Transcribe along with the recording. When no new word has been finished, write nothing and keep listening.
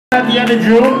At the end of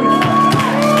June,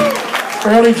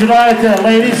 early July at the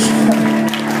latest.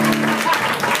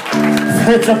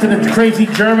 It's up to the crazy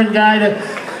German guy.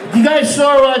 You guys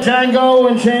saw Django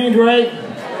Unchained, right?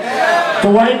 Yeah.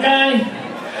 The white guy?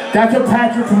 That's what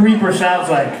Patrick from Reaper sounds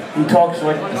like. He talks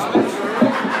like this.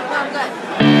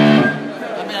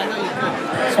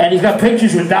 And he's got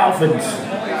pictures with dolphins.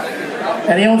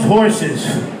 And he owns horses.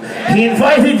 He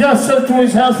invited us up to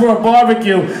his house for a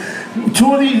barbecue.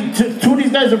 Two of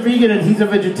these guys are vegan and he's a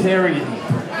vegetarian.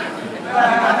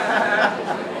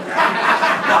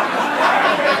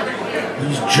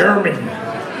 He's German.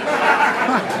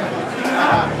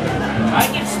 I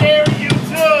can stare at you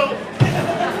too.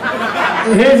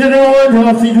 Here's a new one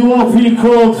off the new LP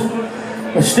called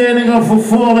Standing Up for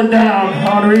Falling Down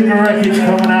on Reaper Records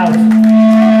coming out.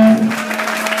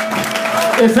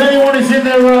 If anyone is in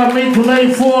their mid to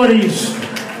late 40s,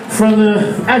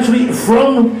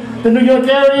 from the New York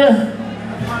area,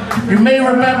 you may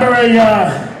remember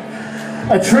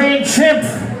a trained chimp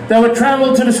that would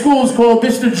travel to the schools called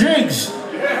Mr. Jigs.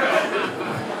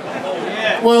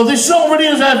 Well, this song really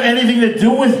doesn't have anything to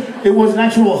do with it. Was an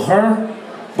actual her,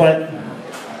 but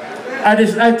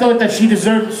I thought that she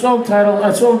deserved a song titled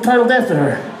after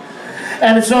her.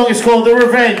 And the song is called The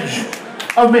Revenge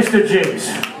of Mr.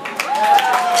 Jigs.